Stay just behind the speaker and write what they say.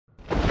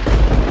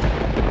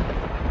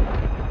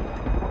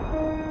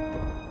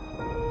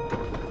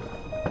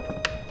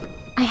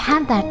I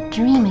had that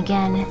dream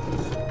again.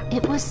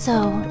 It was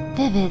so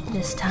vivid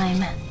this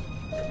time.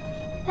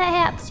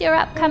 Perhaps your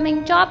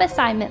upcoming job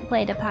assignment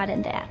played a part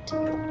in that.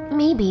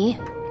 Maybe,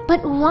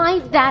 but why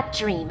that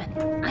dream?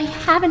 I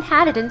haven't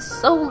had it in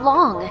so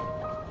long.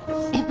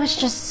 It was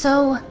just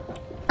so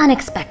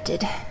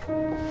unexpected.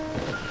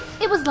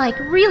 It was like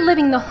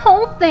reliving the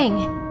whole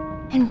thing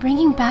and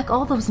bringing back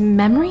all those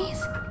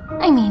memories.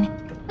 I mean,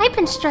 I've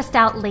been stressed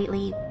out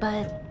lately,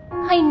 but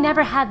I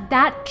never had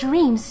that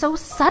dream so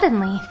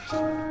suddenly.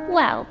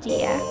 Well,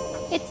 dear,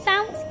 it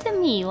sounds to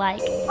me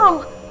like...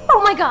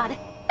 Oh my god,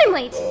 I'm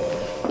late.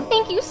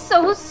 Thank you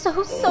so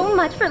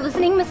much for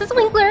listening, Mrs.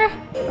 Winkler.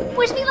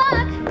 Wish me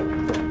luck.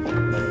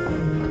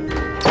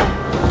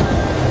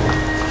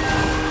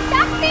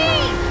 Taxi!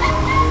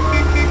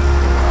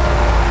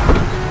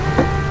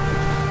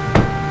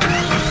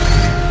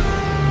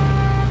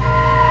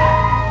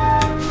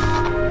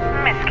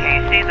 Miss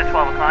Kaycee, the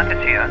 12 o'clock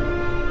is here.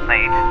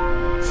 Late.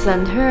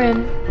 Send her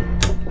in.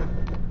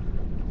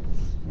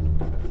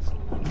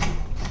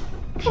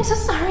 I'm so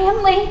sorry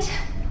I'm late.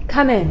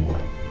 Come in.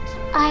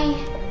 I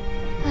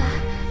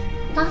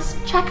lost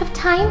track of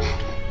time.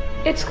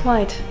 It's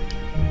quite...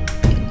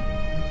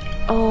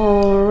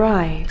 all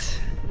right.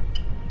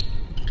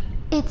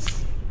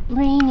 It's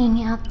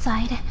raining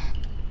outside.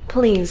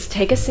 Please,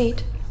 take a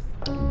seat.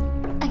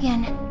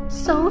 Again,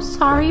 so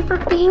sorry for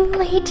being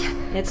late.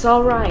 It's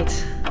all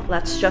right.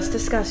 Let's just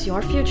discuss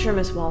your future,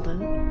 Miss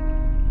Walden.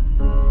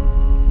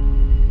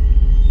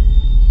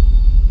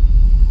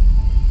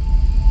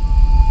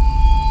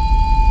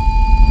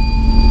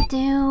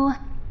 Do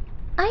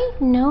I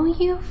know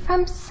you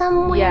from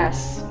somewhere?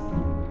 Yes.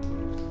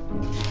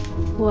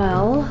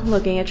 Well,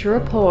 looking at your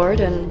report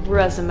and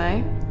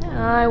resume,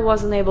 I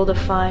wasn't able to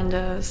find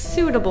a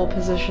suitable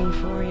position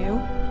for you.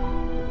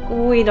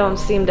 We don't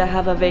seem to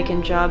have a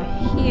vacant job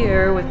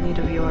here with need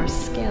of your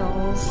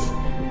skills.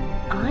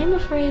 I'm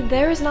afraid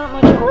there is not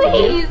much more to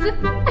do. Please!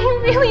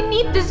 I really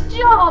need this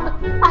job!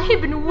 I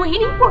have been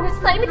waiting for an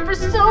assignment for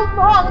so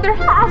long! There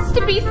has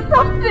to be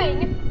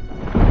something!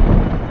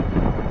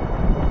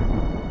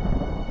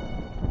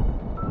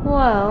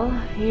 Well,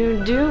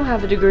 you do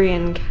have a degree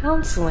in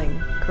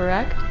counseling,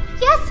 correct?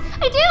 Yes,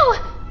 I do!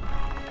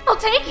 I'll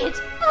take it!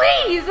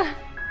 Please!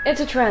 It's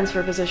a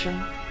transfer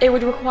position. It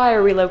would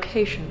require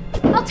relocation.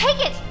 I'll take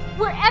it!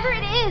 Wherever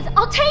it is,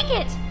 I'll take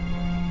it!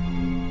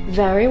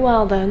 Very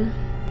well then.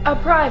 A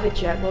private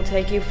jet will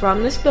take you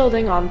from this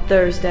building on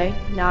Thursday,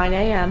 9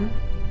 a.m.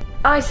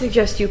 I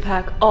suggest you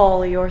pack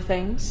all your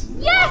things.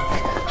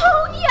 Yes!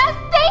 Oh, yes,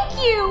 thank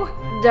you!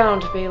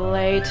 Don't be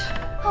late.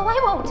 Oh, I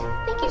won't.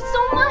 Thank you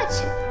so much.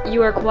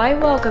 You are quite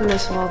welcome,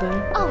 Miss Walden.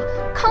 Oh,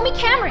 call me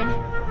Cameron.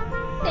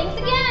 Thanks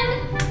again.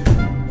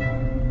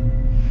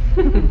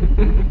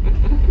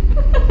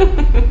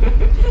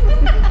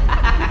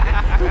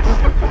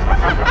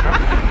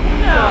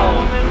 No.